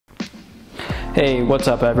Hey, what's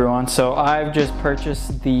up everyone? So I've just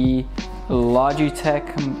purchased the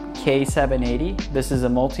Logitech K780. This is a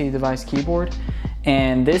multi-device keyboard,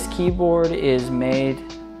 and this keyboard is made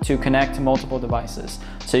to connect to multiple devices.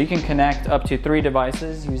 So you can connect up to 3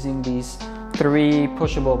 devices using these 3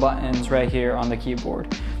 pushable buttons right here on the keyboard.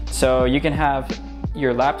 So you can have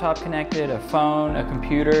your laptop connected, a phone, a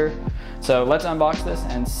computer. So let's unbox this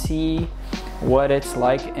and see what it's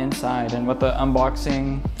like inside and what the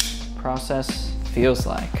unboxing process feels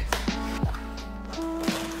like.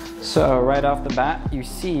 So right off the bat, you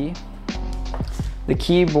see the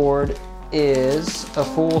keyboard is a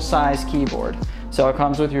full-size keyboard. So it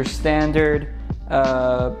comes with your standard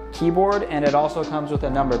keyboard, and it also comes with a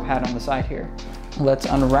number pad on the side here. Let's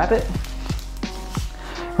unwrap it.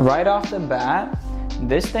 Right off the bat,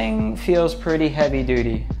 this thing feels pretty heavy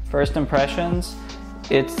duty. First impressions,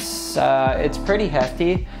 it's pretty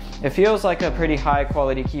hefty. It feels like a pretty high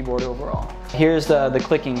quality keyboard overall. Here's the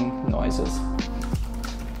clicking noises.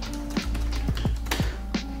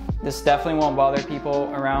 This definitely won't bother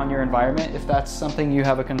people around your environment if that's something you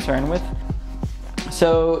have a concern with.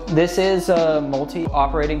 So this is a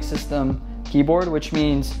multi-operating system keyboard, which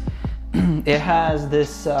means it has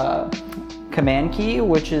this command key,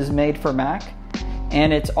 which is made for Mac,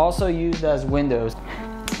 and it's also used as Windows.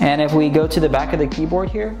 And if we go to the back of the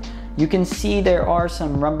keyboard here, you can see there are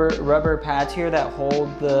some rubber pads here that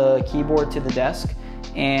hold the keyboard to the desk,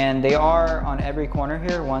 and they are on every corner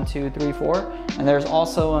here, 1, 2, 3, 4, and there's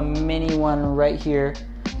also a mini one right here.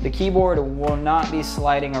 The keyboard will not be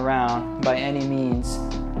sliding around by any means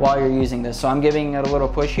while you're using this, so I'm giving it a little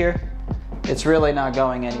push here. It's really not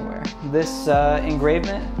going anywhere. This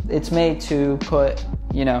engravement, it's made to put,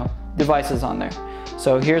 devices on there.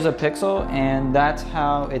 So here's a pixel, and that's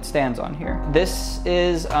how it stands on here. This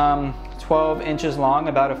is 12 inches long,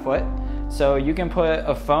 about a foot. So you can put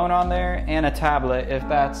a phone on there and a tablet if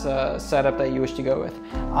that's a setup that you wish to go with.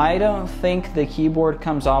 I don't think the keyboard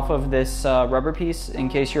comes off of this rubber piece, in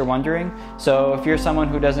case you're wondering. So if you're someone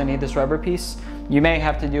who doesn't need this rubber piece, you may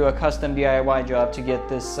have to do a custom DIY job to get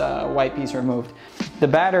this white piece removed. The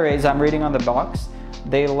batteries, I'm reading on the box,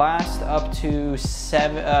 they last up to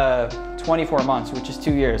 24 months, which is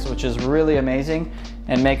 2 years, which is really amazing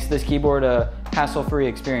and makes this keyboard a hassle-free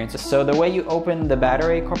experience. So the way you open the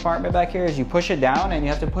battery compartment back here is you push it down, and you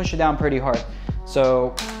have to push it down pretty hard.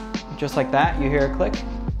 So just like that, you hear a click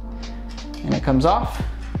and it comes off.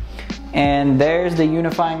 And there's the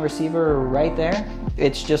unifying receiver right there.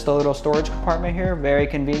 It's just a little storage compartment here. Very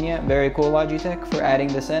convenient, very cool Logitech for adding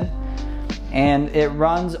this in. And it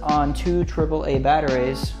runs on 2 AAA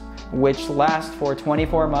batteries, which last for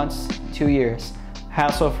 24 months, 2 years.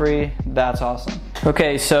 Hassle-free, that's awesome.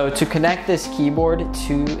 Okay, so to connect this keyboard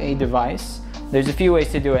to a device, there's a few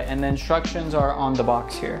ways to do it, and the instructions are on the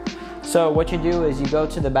box here. So what you do is you go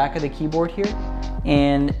to the back of the keyboard here,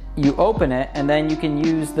 and you open it, and then you can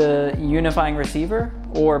use the unifying receiver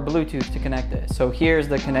or Bluetooth to connect it. So here's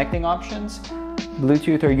the connecting options: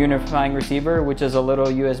 Bluetooth or unifying receiver, which is a little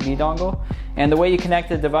USB dongle. And the way you connect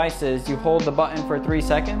the device is you hold the button for 3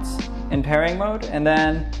 seconds in pairing mode, and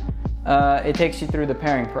then it takes you through the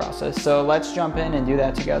pairing process. So let's jump in and do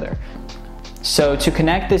that together. So to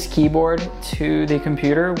connect this keyboard to the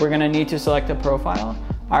computer, we're gonna need to select a profile.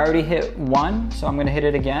 I already hit 1, so I'm gonna hit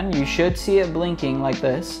it again. You should see it blinking like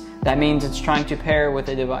this. That means it's trying to pair with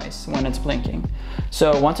the device when it's blinking.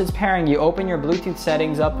 So once it's pairing, you open your Bluetooth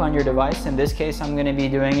settings up on your device. In this case, I'm gonna be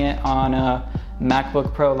doing it on a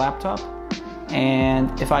MacBook Pro laptop. And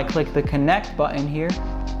if I click the connect button here,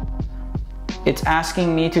 it's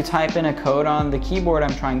asking me to type in a code on the keyboard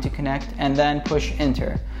I'm trying to connect and then push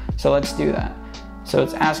enter. So let's do that. So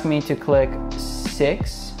it's asking me to click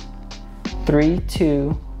 6, 3,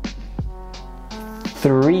 2,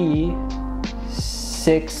 3,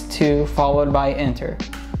 6, 2, followed by enter.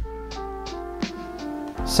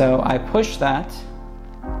 So I push that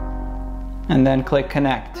and then click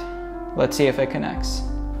connect. Let's see if it connects.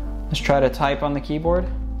 Let's try to type on the keyboard.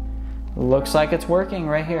 Looks like it's working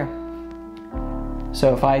right here.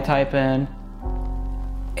 So if I type in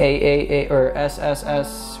AAA or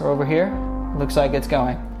SSS over here, looks like it's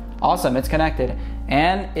going. Awesome, it's connected.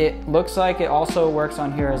 And it looks like it also works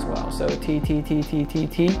on here as well. So T, T, T, T, T,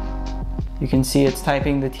 T. You can see it's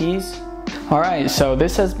typing the T's. All right, so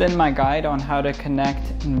this has been my guide on how to connect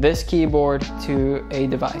this keyboard to a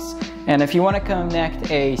device. And if you want to connect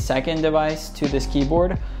a second device to this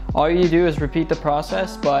keyboard, all you do is repeat the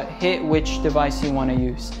process, but hit which device you want to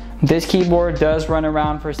use. This keyboard does run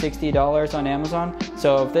around for $60 on Amazon.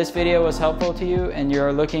 So if this video was helpful to you and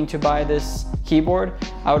you're looking to buy this keyboard,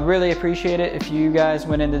 I would really appreciate it if you guys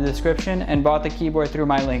went in the description and bought the keyboard through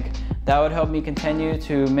my link. That would help me continue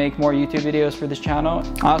to make more YouTube videos for this channel.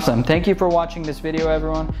 Awesome. Thank you for watching this video,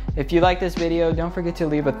 everyone. If you like this video, don't forget to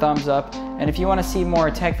leave a thumbs up. And if you want to see more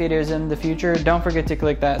tech videos in the future, don't forget to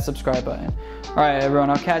click that subscribe button. All right, everyone,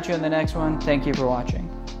 I'll catch you in the next one. Thank you for watching.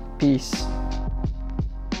 Peace.